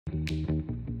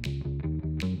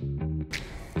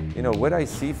You know, what I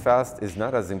see fast is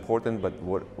not as important, but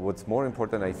what's more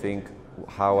important, I think,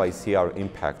 how I see our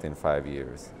impact in 5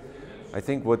 years. I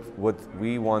think what would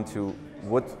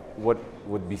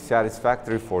be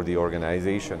satisfactory for the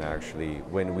organization, actually,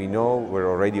 when we know we're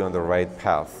already on the right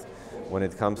path, when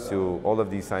it comes to all of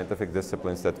these scientific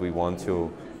disciplines that we want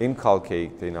to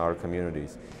inculcate in our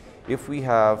communities. If we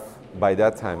have, by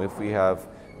that time, if we have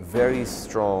very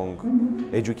strong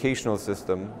educational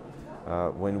system,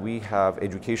 when we have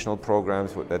educational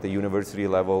programs at the university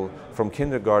level, from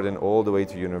kindergarten all the way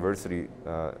to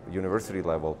university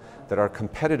level, that are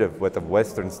competitive with the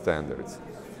Western standards,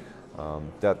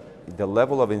 that the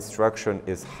level of instruction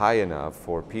is high enough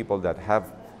for people that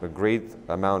have a great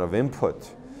amount of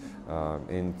input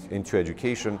into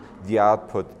education, the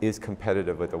output is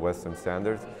competitive with the Western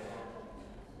standards.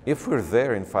 If we're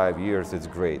there in 5 years, it's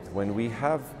great. When we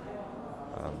have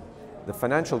the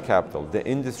financial capital, the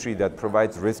industry that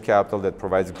provides risk capital, that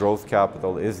provides growth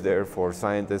capital, is there for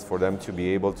scientists, for them to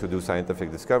be able to do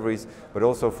scientific discoveries, but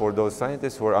also for those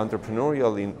scientists who are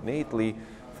entrepreneurial innately,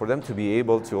 for them to be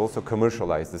able to also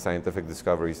commercialize the scientific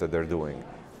discoveries that they're doing.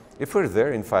 If we're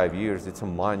there in 5 years, it's a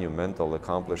monumental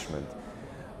accomplishment.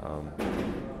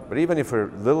 But even if we're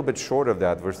a little bit short of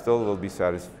that, we still will be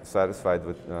satisfied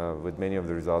with many of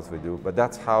the results we do. But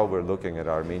that's how we're looking at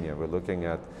Armenia. We're looking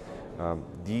at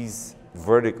these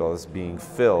verticals being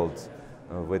filled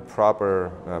with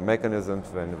proper mechanisms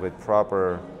and with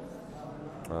proper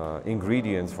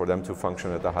ingredients for them to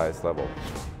function at the highest level.